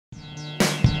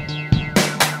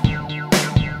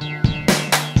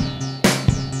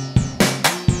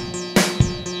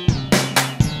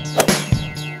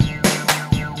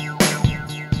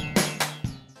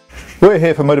We're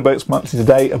here for Motorboats Monthly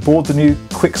today aboard the new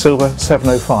Quicksilver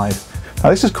 705. Now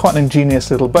this is quite an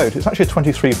ingenious little boat. It's actually a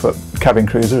 23-foot cabin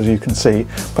cruiser, as you can see,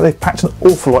 but they've packed an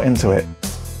awful lot into it.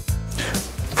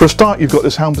 For a start, you've got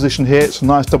this helm position here. It's a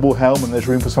nice double helm and there's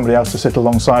room for somebody else to sit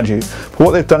alongside you. But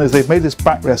what they've done is they've made this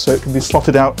backrest so it can be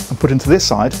slotted out and put into this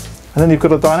side, and then you've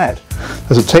got a dinette.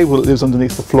 There's a table that lives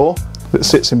underneath the floor that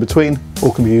sits in between,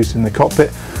 or can be used in the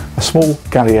cockpit, a small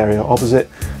galley area opposite,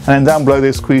 and then down below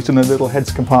they've squeezed in a little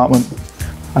heads compartment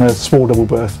and a small double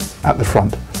berth at the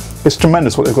front. It's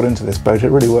tremendous what they've got into this boat. It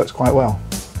really works quite well.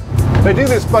 They do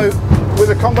this boat with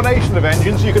a combination of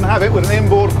engines. You can have it with an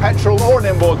inboard petrol or an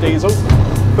inboard diesel,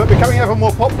 but becoming ever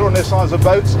more popular on this size of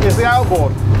boats is the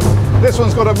outboard. This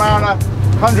one's got a Mariner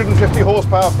 150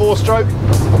 horsepower 4-stroke.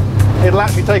 It'll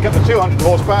actually take up to 200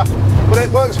 horsepower, but it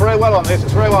works very well on this.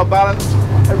 It's very well balanced.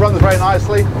 It runs very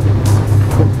nicely.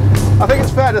 I think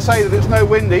it's fair to say that it's no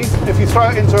windy. If you throw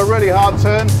it into a really hard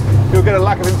turn, you'll get a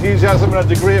lack of enthusiasm and a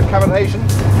degree of cavitation,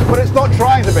 but it's not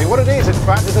trying to be. What it is, in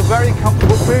fact, is a very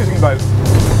comfortable cruising boat.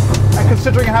 And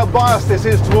considering how biased this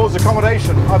is towards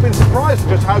accommodation, I've been surprised at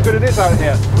just how good it is out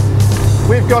here.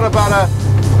 We've got about a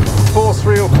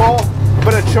 4-3 or 4, a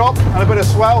bit of chop and a bit of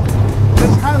swell.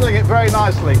 It's handling it very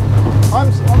nicely.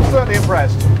 I'm certainly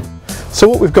impressed. So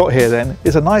what we've got here then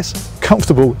is a nice,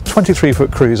 comfortable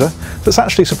 23-foot cruiser that's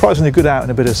actually surprisingly good out in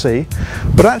a bit of sea,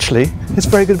 but actually it's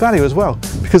very good value as well,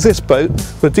 because this boat,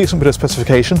 with a decent bit of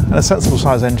specification and a sensible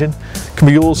size engine, can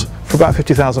be yours for about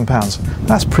 £50,000.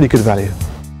 That's pretty good value.